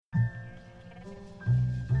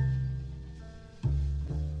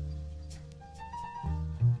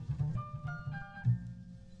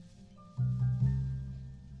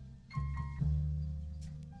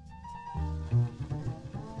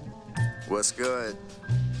What's good?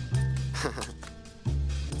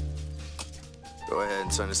 Go ahead and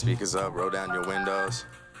turn the speakers up, roll down your windows.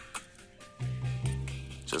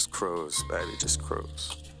 Just cruise, baby, just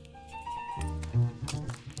cruise.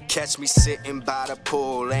 Catch me sitting by the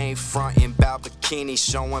pool, ain't frontin' bout bikini,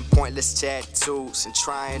 showing pointless tattoos and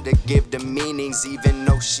trying to give the meanings. Even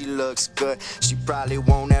though she looks good, she probably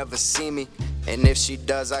won't ever see me. And if she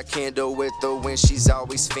does, I can't do with her when she's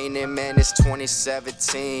always fiending. Man, it's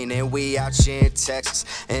 2017 and we out here in Texas.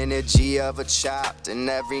 Energy of a child, and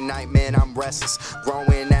every night, man, I'm restless.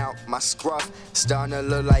 Growing out my scruff, starting to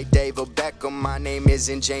look like David Beckham. My name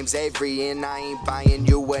isn't James Avery, and I ain't buying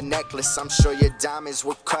you a necklace. I'm sure your diamonds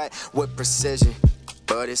were cut with precision,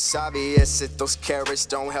 but it's obvious that those carats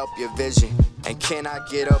don't help your vision. And can I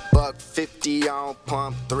get $150 on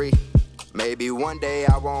pump 3? Maybe one day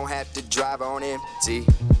I won't have to drive on empty.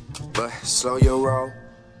 But slow your roll,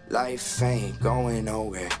 life ain't going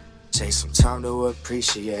nowhere. Take some time to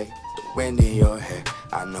appreciate the wind in your hair.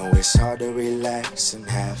 I know it's hard to relax and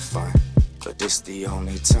have fun, but this the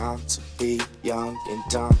only time to be young and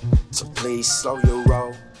dumb. So please slow your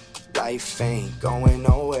roll, life ain't going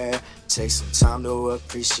nowhere. Take some time to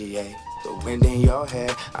appreciate the wind in your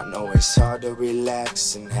hair. I know it's hard to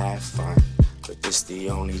relax and have fun, but this the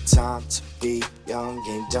only time to be young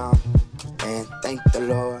and dumb. And thank the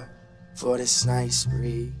Lord for this nice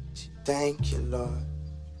breeze. Thank you, Lord,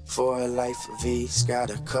 for a life of ease. Got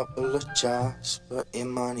a couple of jobs, putting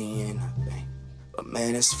money in a bank. But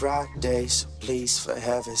man, it's Friday, so please, for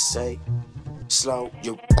heaven's sake, slow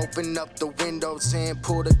you. Open up the windows and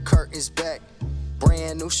pull the curtains back.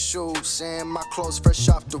 Brand new shoes and my clothes fresh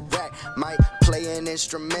off the rack. Might play an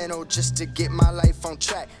instrumental just to get my life on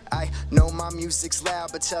track. I know my music's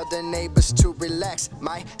loud, but tell the neighbors to relax.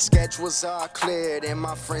 My schedules are cleared and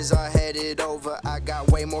my friends are headed over. I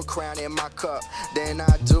got way more Crown in my cup than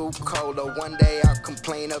I do cola. One day I'll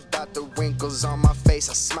complain about the wrinkles on my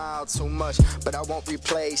face. I smile too much, but I won't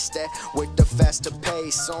replace that with the faster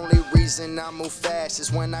pace. Only reason I move fast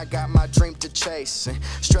is when I got my dream to chase. And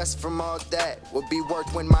stress from all that will be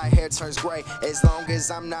worth when my hair turns gray. As long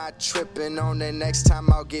as I'm not tripping on the next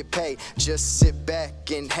time I'll get paid. Just sit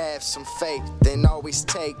back and have some faith, then always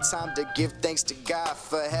take time to give thanks to God.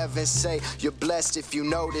 For heaven's sake, you're blessed if you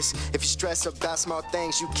notice. If you stress about small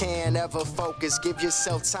things, you can't ever focus. Give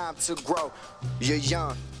yourself time to grow. You're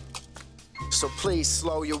young, so please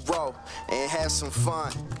slow your roll and have some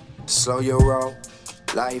fun. Slow your roll,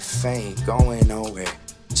 life ain't going nowhere.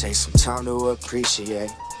 Take some time to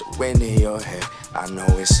appreciate the wind in your hair. I know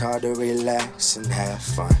it's hard to relax and have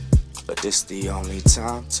fun, but this the only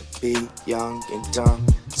time to be young and dumb.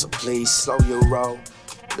 So please slow your roll,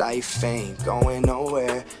 life ain't going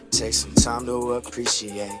nowhere. Take some time to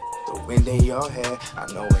appreciate the wind in your hair.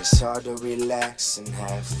 I know it's hard to relax and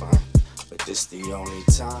have fun, but this the only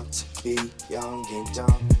time to be young and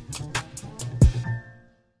dumb.